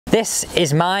This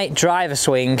is my driver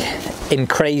swing in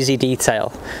crazy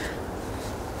detail.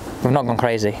 We've not gone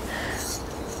crazy.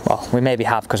 Well, we maybe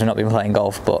have because we've not been playing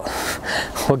golf, but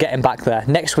we're getting back there.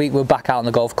 Next week we're back out on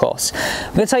the golf course.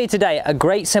 I'm going to tell you today a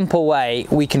great simple way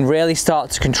we can really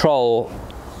start to control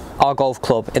our golf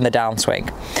club in the downswing.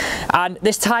 And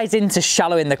this ties into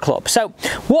shallowing the club. So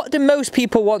what do most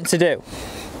people want to do?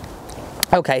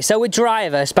 Okay, so with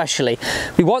driver especially,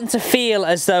 we want to feel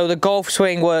as though the golf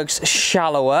swing works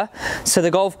shallower, so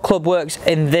the golf club works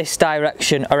in this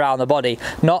direction around the body,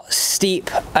 not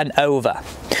steep and over.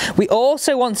 We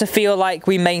also want to feel like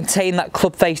we maintain that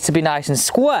club face to be nice and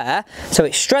square, so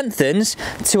it strengthens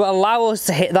to allow us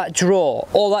to hit that draw,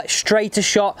 or that straighter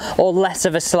shot, or less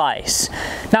of a slice.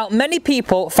 Now, many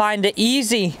people find it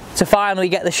easy to finally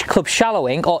get the club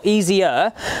shallowing, or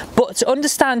easier, but to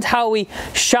understand how we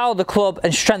shallow the club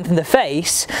and strengthen the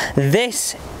face,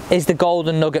 this is the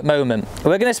golden nugget moment.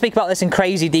 We're going to speak about this in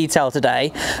crazy detail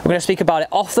today. We're going to speak about it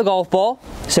off the golf ball,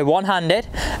 so one-handed,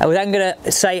 and we're then going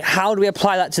to say how do we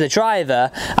apply that to the driver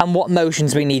and what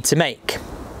motions we need to make.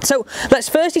 So let's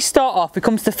firstly start off, we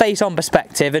come to the face-on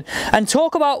perspective and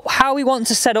talk about how we want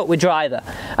to set up with driver.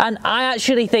 And I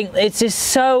actually think it's just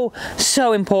so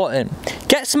important.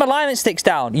 Get some alignment sticks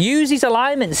down. Use these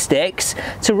alignment sticks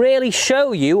to really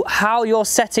show you how you're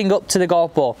setting up to the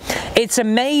golf ball. It's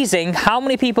amazing how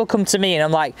many people come to me and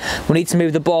I'm like, we need to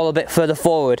move the ball a bit further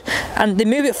forward. And they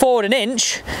move it forward an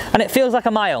inch and it feels like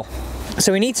a mile.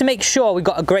 So we need to make sure we've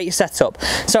got a great setup.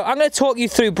 So I'm going to talk you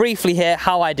through briefly here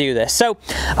how I do this. So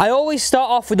I always start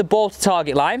off with the ball to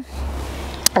target line,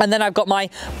 and then I've got my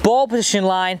ball position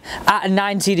line at a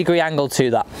 90-degree angle to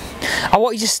that. I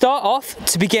want you to start off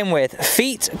to begin with,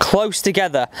 feet close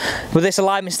together with this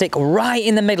alignment stick right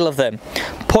in the middle of them.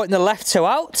 Pointing the left toe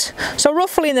out, so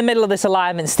roughly in the middle of this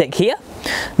alignment stick here.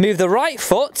 Move the right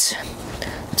foot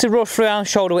to roughly around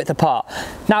shoulder width apart.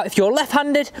 Now if you're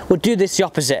left-handed, we'll do this the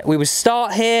opposite. We would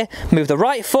start here, move the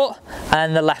right foot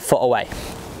and the left foot away.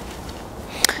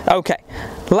 Okay,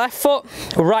 left foot,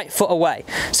 right foot away.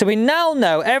 So we now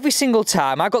know every single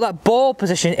time I've got that ball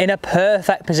position in a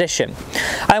perfect position.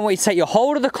 I want you to take your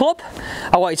hold of the club,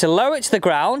 I want you to lower it to the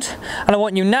ground, and I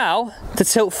want you now to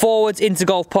tilt forwards into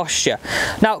golf posture.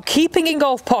 Now keeping in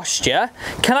golf posture,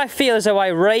 can I feel as though I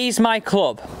raise my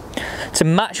club to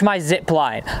match my zip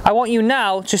line? I want you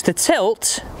now just to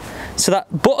tilt so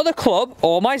that butt of the club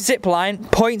or my zip line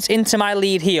points into my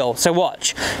lead heel. So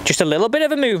watch, just a little bit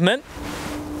of a movement,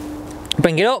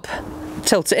 bring it up,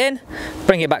 tilt it in,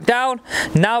 bring it back down.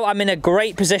 Now I'm in a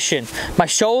great position. My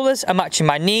shoulders are matching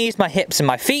my knees, my hips and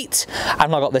my feet. I've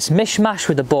now got this mishmash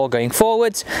with the ball going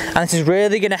forwards, and this is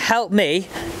really going to help me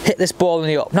hit this ball in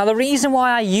the up. Now the reason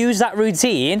why I use that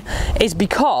routine is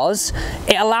because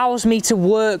it allows me to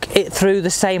work it through the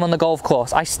same on the golf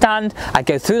course. I stand, I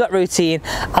go through that routine,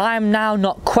 I'm now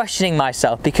not questioning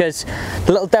myself, because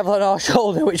the little devil on our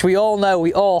shoulder, which we all know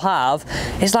we all have,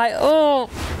 is like, oh,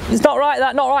 it's not right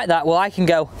that, not right that. Well, I can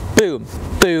go boom,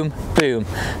 boom, boom.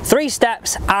 3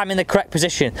 steps, I'm in the correct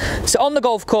position. So on the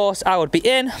golf course, I would be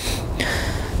in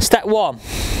step 1,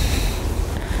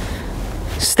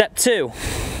 step 2,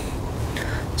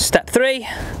 step 3,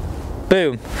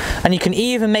 boom. And you can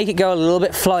even make it go a little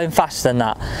bit flowing faster than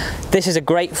that. This is a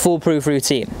great foolproof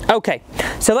routine. Okay,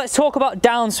 so let's talk about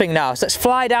downswing now. So let's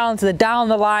fly down to the down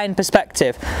the line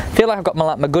perspective. I feel like I've got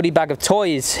my goodie bag of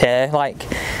toys here. Like,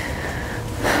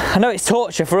 I know it's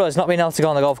torture for us not being able to go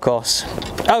on the golf course.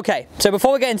 Okay, so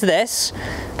before we get into this,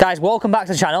 guys, welcome back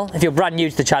to the channel if you're brand new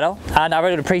to the channel, and I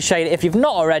really would appreciate it if you've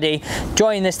not already,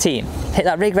 join this team. Hit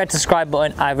that big red subscribe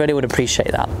button, I really would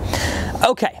appreciate that.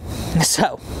 Okay,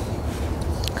 so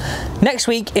next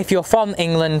week, if you're from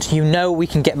England, you know we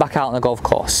can get back out on the golf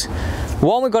course.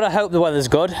 1, we've got to hope the weather's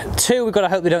good. 2, we've got to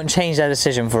hope they don't change their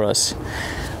decision for us.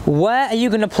 Where are you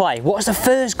going to play? What's the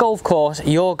first golf course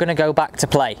you're going to go back to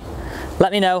play?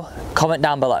 Let me know, comment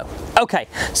down below. Okay,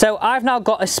 so I've now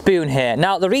got a spoon here.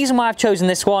 Now the reason why I've chosen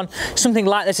this one, something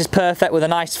like this is perfect with a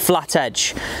nice flat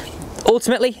edge.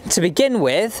 Ultimately, to begin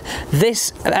with,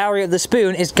 this area of the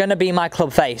spoon is going to be my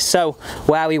club face, so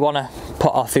where we want to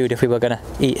put our food if we were going to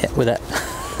eat it with it.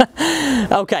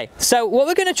 Okay, so what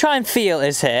we're going to try and feel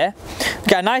is here,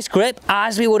 get a nice grip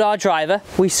as we would our driver,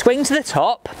 we swing to the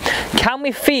top. Can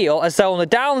we feel as though on the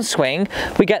downswing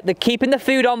we get the keeping the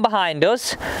food on behind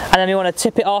us, and then we want to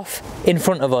tip it off in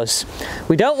front of us.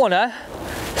 We don't want to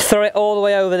throw it all the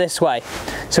way over this way.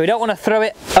 So we don't want to throw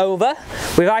it over.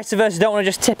 We vice versa don't want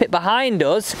to just tip it behind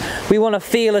us. We want to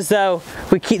feel as though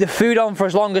we keep the food on for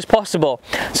as long as possible.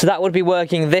 So that would be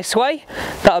working this way.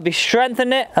 That would be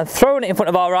strengthening it and throwing it in front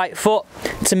of our right foot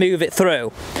to move it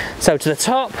through. So to the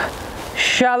top,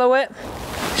 shallow it,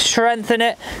 strengthen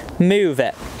it, move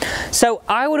it. So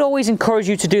I would always encourage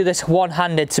you to do this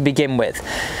one-handed to begin with.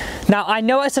 Now, I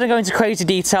know I said I'm going into crazy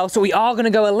detail, so we are going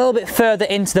to go a little bit further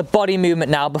into the body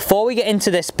movement now before we get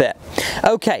into this bit.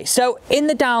 Okay, so in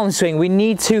the downswing, we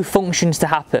need two functions to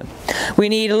happen. We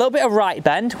need a little bit of right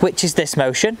bend, which is this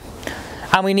motion,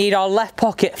 and we need our left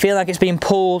pocket feeling like it's being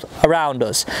pulled around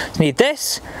us. So we need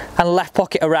this and left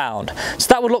pocket around. So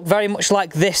that would look very much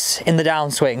like this in the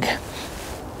downswing.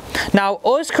 Now,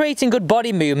 us creating good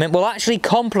body movement will actually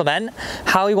complement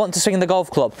how we want to swing the golf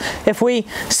club. If we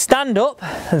stand up,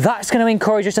 that's going to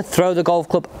encourage us to throw the golf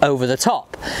club over the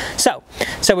top. So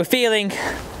we're feeling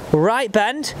right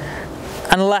bend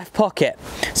and left pocket.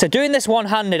 So doing this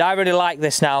one-handed, I really like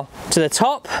this now. To the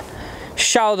top,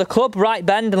 shower the club, right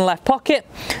bend and left pocket,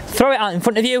 throw it out in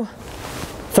front of you,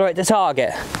 throw it to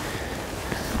target.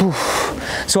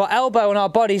 So our elbow and our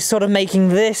body's sort of making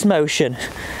this motion.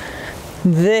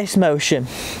 This motion,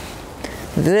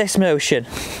 this motion,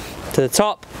 to the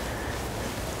top,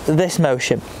 this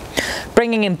motion.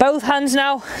 Bringing in both hands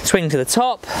now, swing to the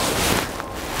top,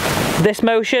 this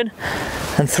motion,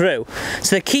 and through.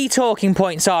 So the key talking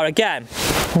points are, again,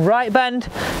 right bend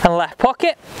and left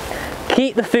pocket,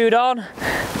 keep the food on,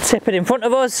 tip it in front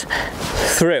of us,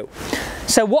 through.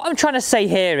 So what I'm trying to say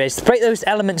here is to break those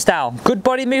elements down. Good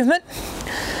body movement,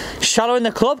 shallowing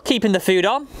the club, keeping the food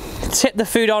on, tip the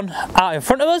food on out in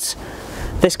front of us.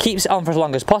 This keeps it on for as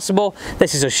long as possible.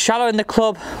 This is us shallowing the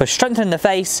club, we're strengthening the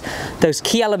face. Those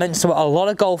key elements are what a lot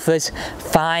of golfers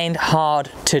find hard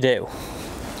to do.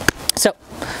 So,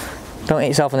 don't hit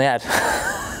yourself on the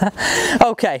head.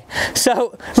 Okay,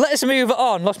 so let's move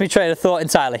on. Lost my train of thought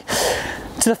entirely.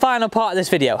 To the final part of this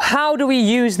video. How do we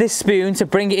use this spoon to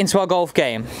bring it into our golf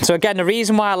game? So again, the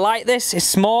reason why I like this is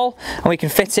small and we can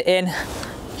fit it in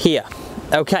here.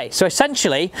 Okay, so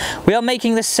essentially we are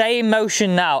making the same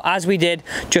motion now as we did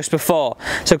just before.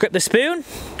 So grip the spoon,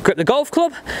 grip the golf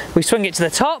club, we swing it to the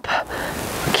top,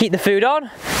 keep the food on,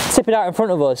 tip it out in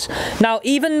front of us. Now,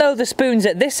 even though the spoon's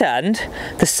at this end,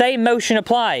 the same motion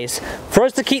applies. For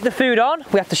us to keep the food on,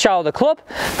 we have to shower the club.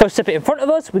 For us to tip it in front of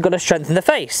us, we've got to strengthen the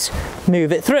face,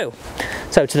 move it through.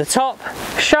 So to the top,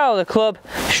 shower the club,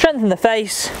 strengthen the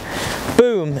face,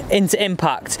 boom, into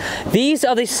impact. These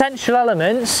are the essential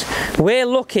elements. We're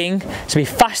looking to be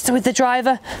faster with the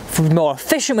driver, more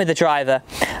efficient with the driver,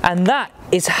 and that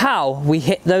is how we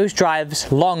hit those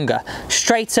drives longer,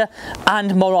 straighter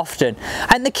and more often.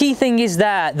 And the key thing is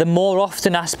there, the more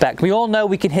often aspect. We all know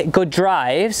we can hit good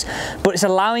drives, but it's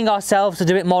allowing ourselves to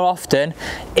do it more often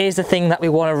is the thing that we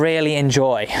want to really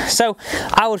enjoy. So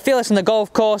I would feel this on the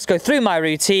golf course, go through my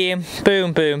routine,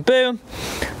 boom, boom, boom,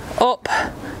 up,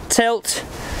 tilt,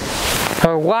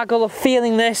 a waggle of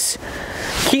feeling this,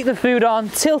 keep the food on,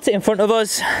 tilt it in front of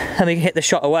us, and we can hit the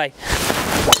shot away.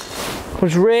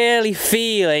 Was really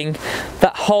feeling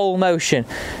that whole motion.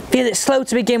 Feel it slow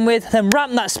to begin with, then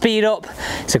ramp that speed up.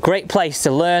 It's a great place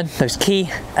to learn those key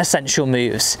essential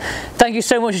moves. Thank you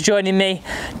so much for joining me.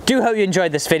 Do hope you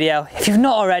enjoyed this video. If you've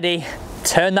not already,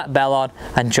 turn that bell on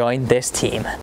and join this team.